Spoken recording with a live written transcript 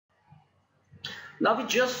Now we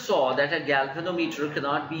just saw that a galvanometer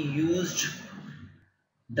cannot be used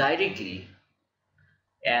directly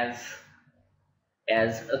as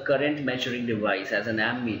a current measuring device, as an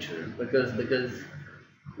ammeter,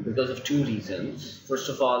 because of two reasons. First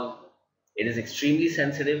of all, it is extremely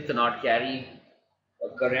sensitive, cannot carry a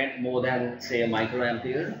current more than, say, a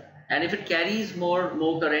microampere, and if it carries more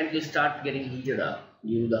current, you start getting heated up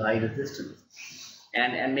due to the high resistance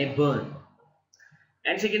and may burn.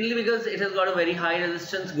 And secondly, because it has got a very high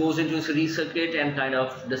resistance, goes into a series circuit and kind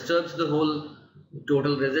of disturbs the whole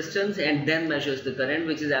total resistance and then measures the current,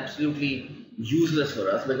 which is absolutely useless for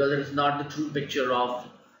us because it is not the true picture of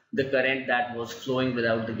the current that was flowing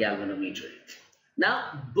without the galvanometer.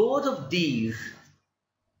 Now, both of these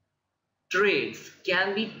traits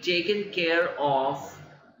can be taken care of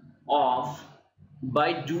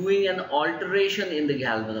by doing an alteration in the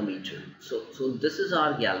galvanometer. So this is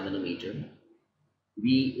our galvanometer.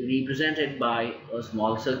 We represent it by a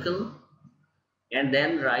small circle and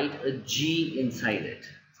then write a G inside it.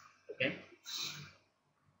 Okay,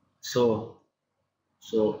 so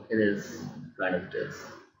it is kind of this.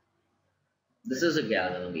 This is a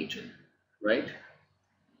galvanometer, right?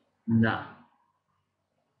 Now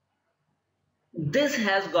this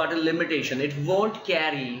has got a limitation. It won't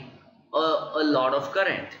carry a lot of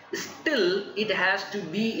current. Still, it has to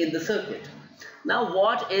be in the circuit. Now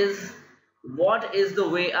what is the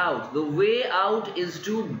way out? The way out is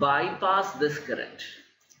to bypass this current.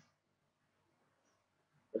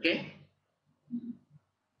 Okay,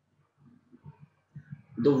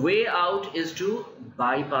 the way out is to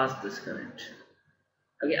bypass this current.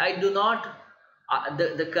 Okay, I do not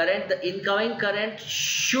the incoming current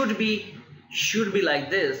should be like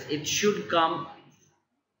this. It should come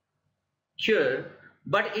here,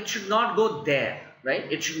 but it should not go there,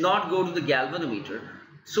 right? It should not go to the galvanometer,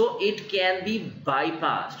 so it can be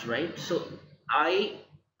bypassed, right? So I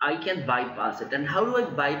can bypass it. And how do I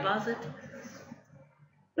bypass it?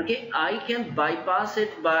 Okay, I can bypass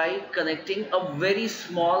it by connecting a very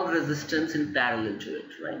small resistance in parallel to it,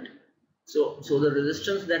 right? So the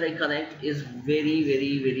resistance that I connect is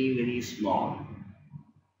very small.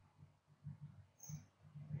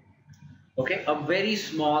 Okay, a very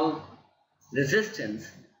small resistance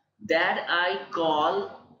that I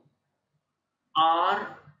call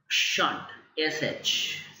R shunt,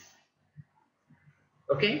 SH.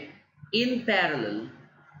 Okay, in parallel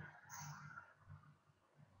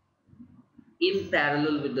with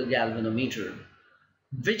the galvanometer,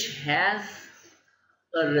 which has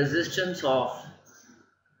a resistance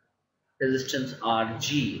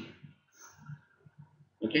Rg.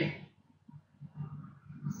 Okay,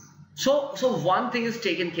 so one thing is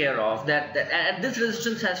taken care of, that and this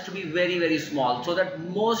resistance has to be very small, so that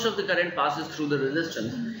most of the current passes through the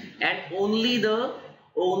resistance and only the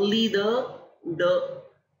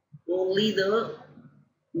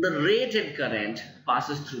rated current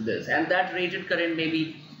passes through this, and that rated current may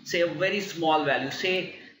be, say, a very small value,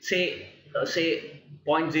 say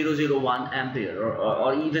 0.001 ampere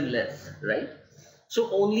or even less, right? So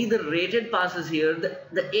only the rated passes here,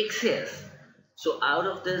 the excess. So out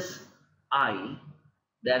of this I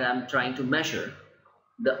that I'm trying to measure,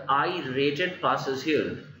 the I rated passes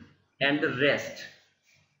here, and the rest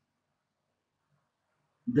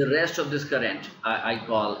of this current, I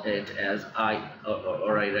call it as I,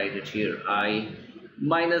 or I write it here, I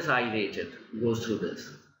minus I rated goes through this,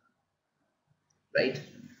 right?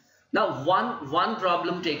 Now one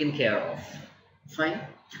problem taken care of, fine.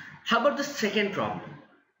 How about the second problem?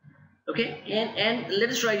 Okay, and let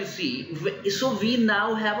us try to see. So we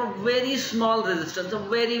now have a very small resistance, a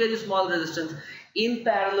very small resistance in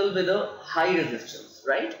parallel with a high resistance,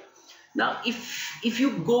 right? Now if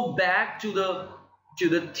you go back to the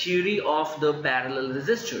theory of the parallel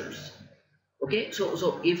resistors, okay,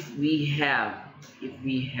 so if we have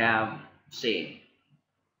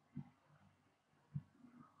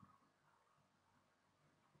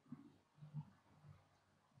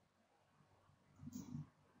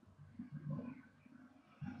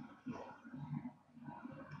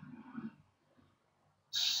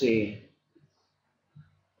say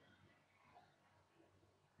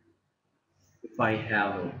if I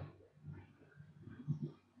have a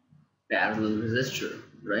parallel resistor,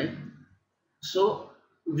 right? So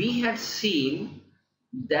we had seen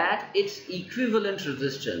that its equivalent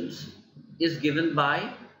resistance is given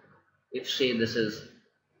by, if say this is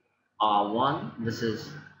R1, this is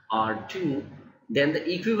R2, then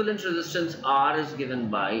the equivalent resistance R is given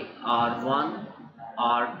by R1,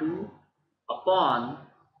 R2 upon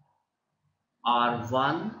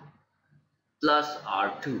R1 plus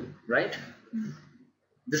R2, right?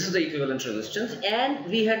 This is the equivalent resistance. And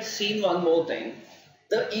we had seen one more thing,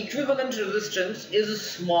 the equivalent resistance is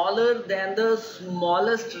smaller than the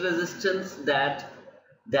smallest resistance that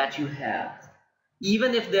you have,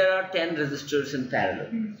 even if there are 10 resistors in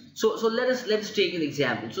parallel. So let's take an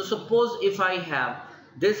example. So suppose if I have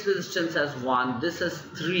this resistance as 1, this as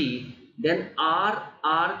 3, then R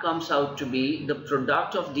comes out to be the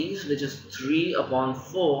product of these, which is 3 upon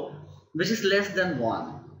 4, which is less than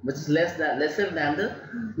 1, which is lesser than the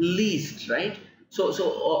least, right?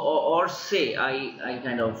 Or say I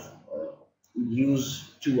kind of use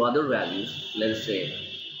two other values. Let's say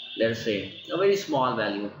a very small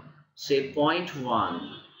value, say zero point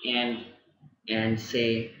 0.1 and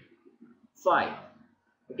say 5.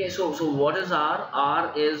 Okay, so what is R?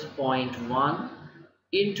 R is 0 0.1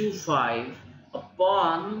 into 5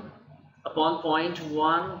 upon 0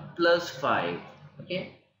 0.1 plus 5.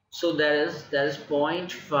 Okay, so that is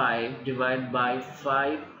 0.5 divided by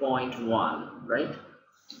 5.1, right?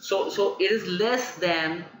 So it is less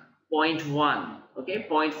than 0 0.1. Okay,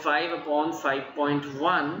 0.5 upon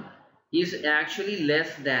 5.1 is actually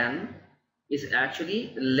less than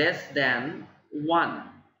 1.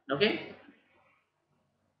 Okay,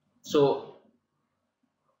 so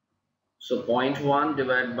 0.1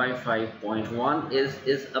 divided by 5.1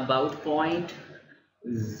 is about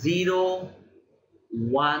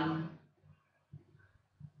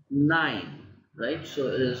 0.019, right? So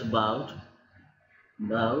it is about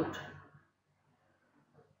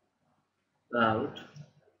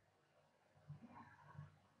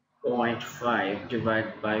 0.5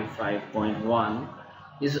 divided by 5.1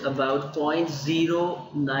 is about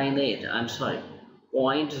 0.098. I'm sorry,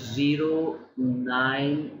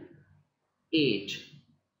 0.098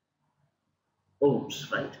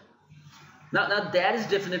 ohms, right? Now that is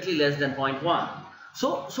definitely less than 0.1.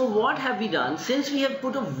 So what have we done? Since we have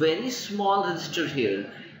put a very small resistor here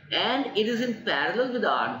and it is in parallel with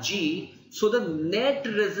Rg, so the net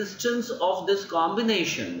resistance of this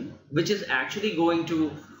combination, which is actually going to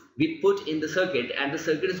be put in the circuit, and the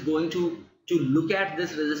circuit is going to look at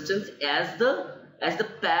this resistance as the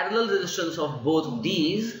parallel resistance of both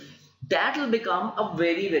these, that will become a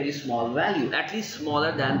very small value, at least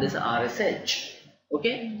smaller than this RSH.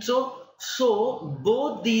 Okay, so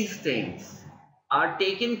both these things are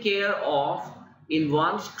taken care of in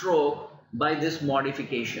one stroke by this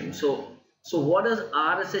modification. So what does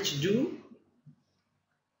RSH do?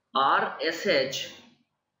 RSH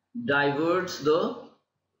diverts the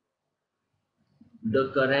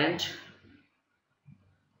current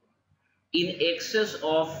in excess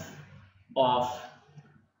of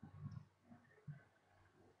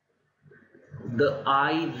the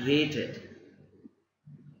I rated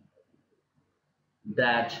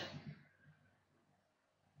that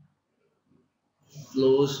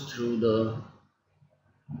flows through the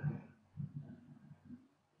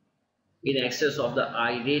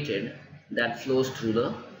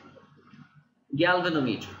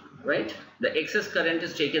galvanometer, right? The excess current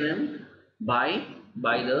is taken in by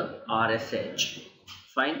the RSH.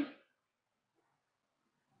 Fine.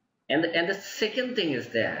 And the second thing is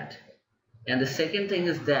that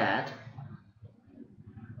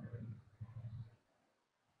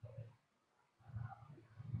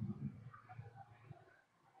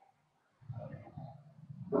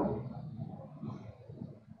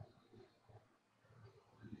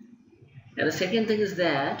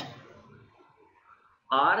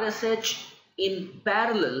RSH in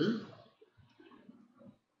parallel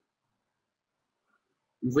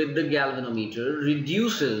with the galvanometer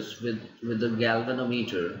reduces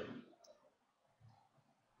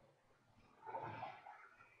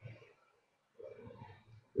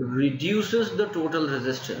the total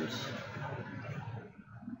resistance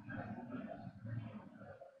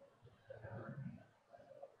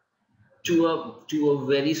to a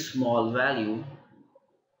very small value,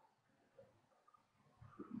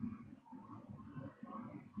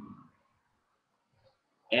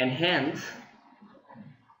 and hence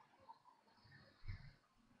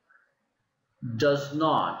does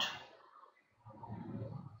not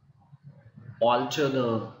alter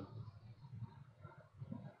the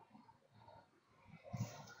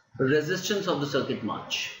resistance of the circuit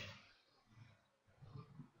much,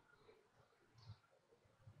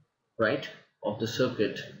 right? Of the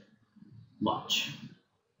circuit much.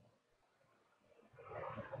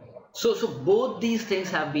 So both these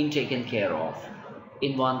things have been taken care of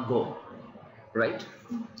in one go, right?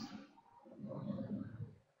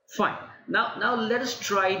 Fine. Now let us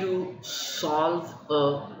try to solve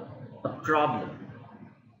a problem.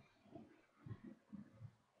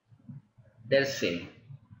 Let's say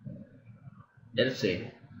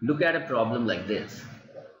look at a problem like this.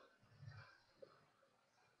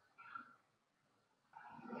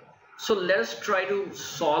 So let us try to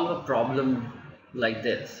solve a problem like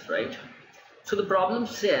this, right? So the problem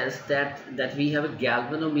says that we have a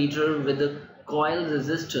galvanometer with a coil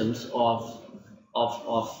resistance of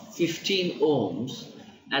 15 ohms,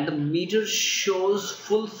 and the meter shows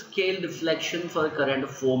full scale deflection for a current of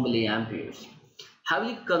 4 milliamperes. How will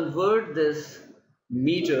you convert this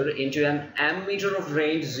meter into an ammeter of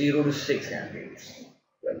range 0 to 6 amperes?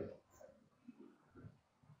 Well,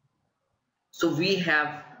 so we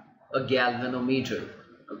have a galvanometer,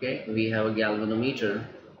 okay? We have a galvanometer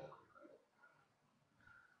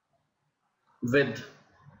with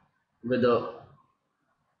with a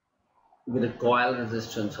with a coil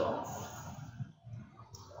resistance of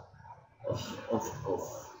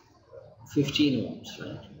 15 ohms,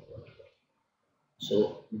 right?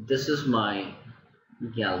 So this is my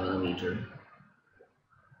galvanometer,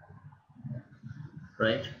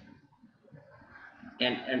 right?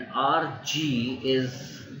 And Rg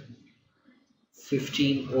is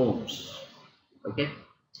 15 ohms, okay?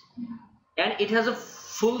 And it has a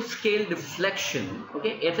full scale deflection,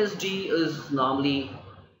 okay? FSD is normally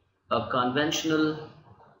a conventional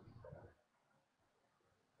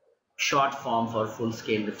short form for full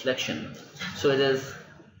scale deflection. So it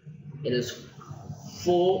is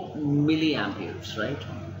 4 milliamperes, right?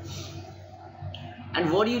 And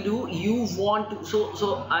what do? You want to,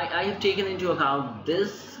 so I have taken into account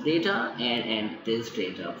this data and this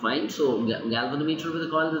data, fine. So galvanometer with a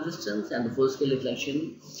coil resistance and the full scale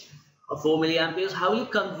deflection of 4 milliamperes. How will you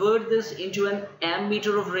convert this into an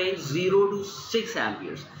ammeter of range 0 to 6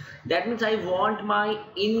 amperes? That means I want my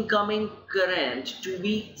incoming current to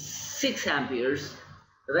be 6 amperes,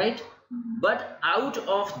 right? But out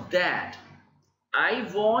of that, I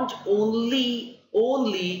want only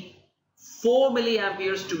 4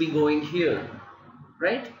 milliamperes to be going here,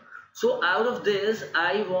 right? So out of this,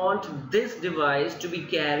 I want this device to be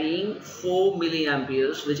carrying 4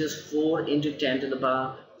 milliamperes, which is 4 into 10 to the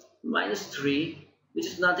power minus 3, which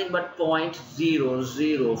is nothing but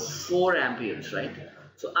 0.004 amperes, right?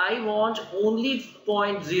 So I want only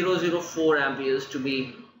 0.004 amperes to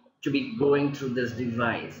be going through this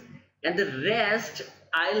device, and the rest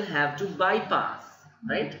I'll have to bypass,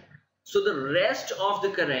 right? So the rest of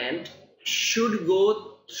the current should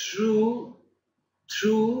go through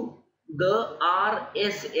the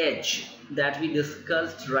RSH that we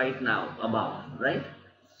discussed right now above, right?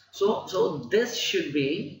 So this should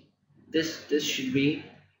be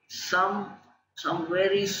some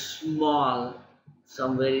very small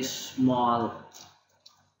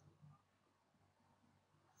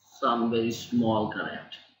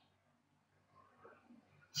current,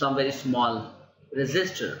 some very small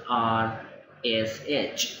resistor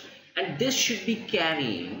RSH, and this should be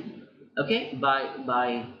carrying, okay, by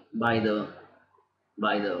the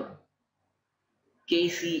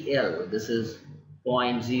KCL. This is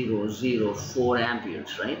 0.004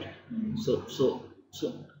 amperes, right? So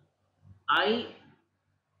I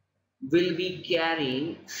will be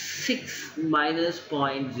carrying 6 minus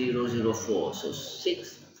 0.004. So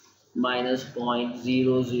 6 minus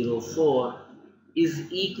 0.004 is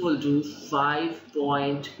equal to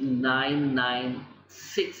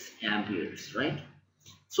 5.996 amperes, right?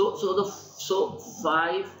 So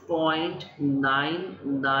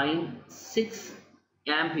 5.996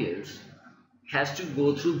 amperes has to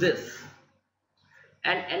go through this.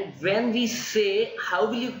 And when we say how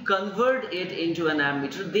will you convert it into an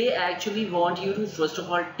ammeter, they actually want you to first of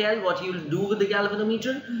all tell what you will do with the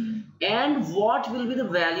galvanometer and what will be the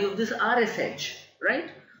value of this RSH, right?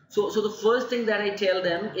 So the first thing that I tell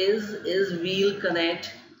them is we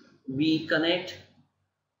connect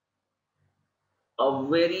a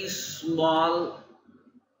very small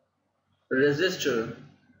resistor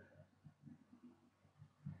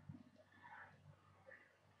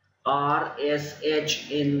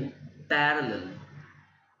RSH in parallel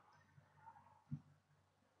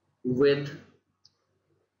with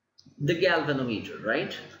the galvanometer,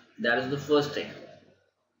 right? That is the first thing.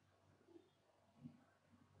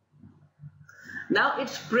 Now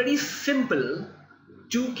it's pretty simple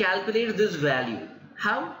to calculate this value.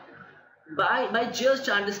 How? By just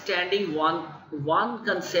understanding one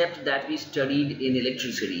concept that we studied in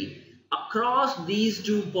electricity. Across these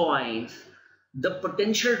 2 points, the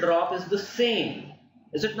potential drop is the same,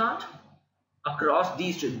 is it not? Across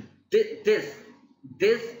these two, this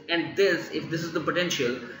and this, if this is the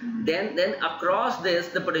potential, then across this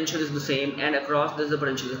the potential is the same, and across this the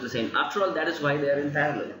potential is the same. After all, that is why they are in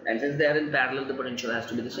parallel, and since they are in parallel, the potential has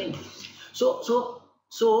to be the same. So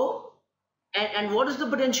what is the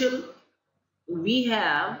potential we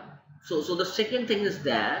have? So the second thing is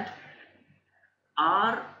that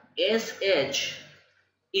RSH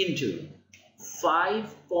into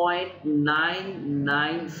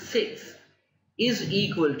 5.996 is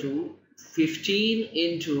equal to 15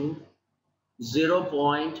 into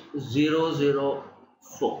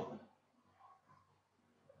 0.004.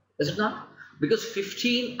 Is it not? Because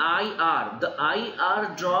 15 IR, the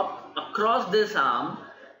IR drop across this arm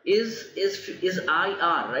is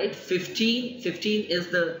IR, right? 15 is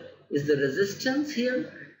the resistance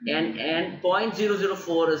here, and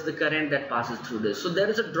 0.004 is the current that passes through this. So there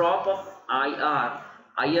is a drop of IR.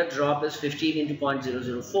 IR drop is 15 into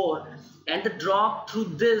 0.004, and the drop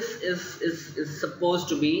through this is supposed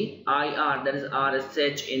to be IR, that is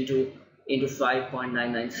RSH into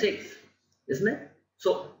 5.996, isn't it?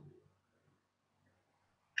 So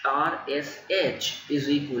RSH is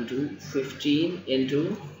equal to 15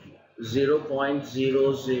 into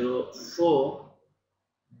 0.004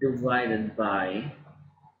 divided by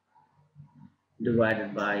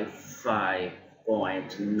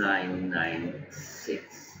 5.996,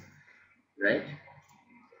 right?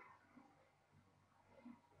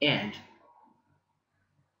 And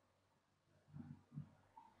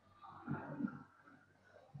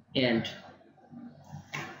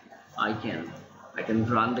I can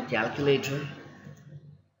run the calculator.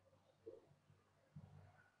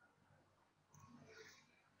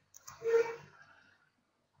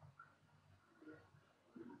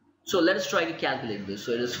 So let us try to calculate this.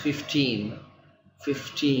 So it is 15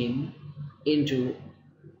 into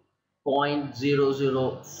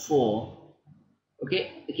 0.004.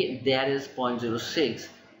 Okay, that is 0.06,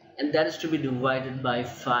 and that is to be divided by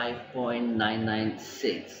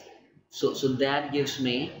 5.996. So that gives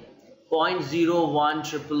me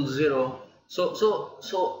 0.01000.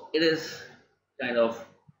 So it is kind of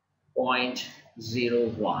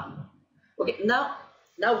 0.01. Okay, now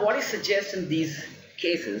what I suggest in these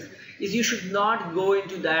cases is you should not go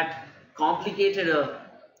into that complicated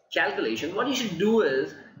calculation. What you should do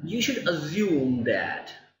is you should assume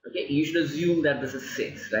that, okay, you should assume that this is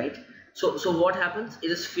 6, right? So what happens? It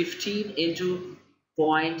is 15 into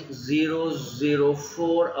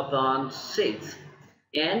 0.004 upon 6,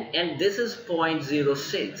 and this is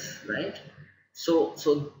 0.06, right? So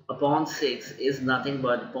upon 6 is nothing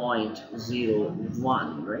but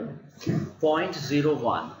 0.01, right?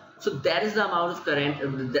 0.01. So that is the amount of current,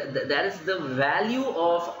 that is the value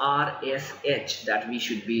of RSH that we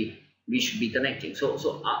should be connecting. So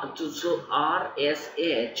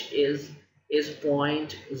RSH is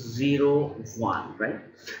 0.01, right?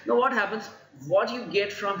 Now what happens? What you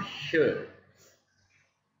get from here,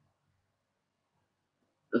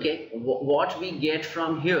 okay, what we get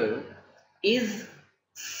from here is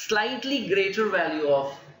slightly greater value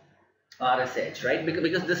of RSH, right?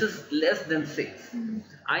 Because this is less than 6.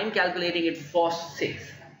 I am calculating it for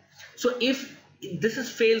 6. So if this is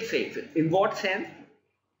fail safe, in what sense?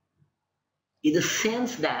 In the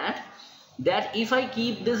sense that if I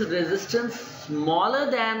keep this resistance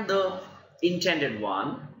smaller than the intended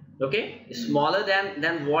one, okay, smaller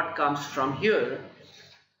than what comes from here,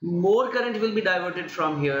 more current will be diverted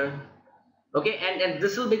from here, okay, and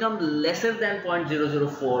this will become lesser than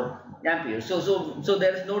 0.004 amperes. So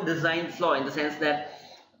there is no design flaw in the sense that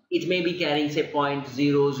it may be carrying, say,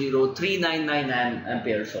 0.00399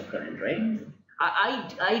 amperes of current, right?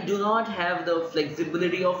 I do not have the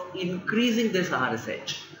flexibility of increasing this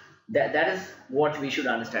RSH. That is what we should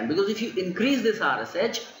understand, because if you increase this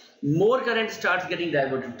RSH, more current starts getting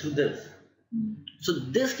diverted through this. So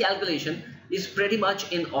this calculation is pretty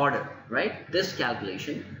much in order, right? This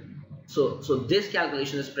calculation. So this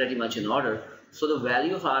calculation is pretty much in order. So the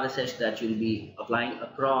value of RSH that you'll be applying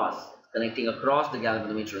connecting across the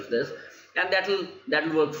galvanometer is this, and that will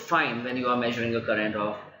work fine when you are measuring a current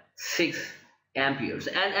of 6 amperes.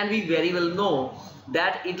 And we very well know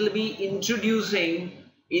that it will be introducing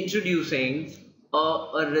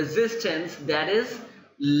a resistance that is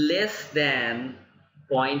less than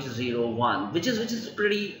 0.01, which is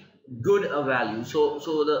pretty good a value. So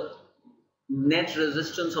the net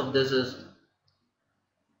resistance of this is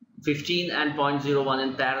 15, and 0.01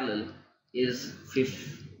 in parallel is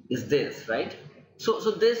this, right? So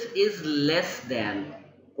this is less than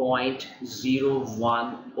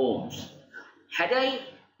 0.01 ohms. Had I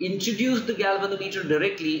introduced the galvanometer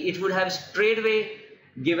directly, it would have straightaway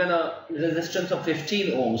given a resistance of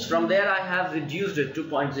 15 ohms. From there I have reduced it to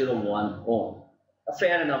 0.01 ohm. A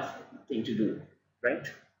fair enough thing to do, right?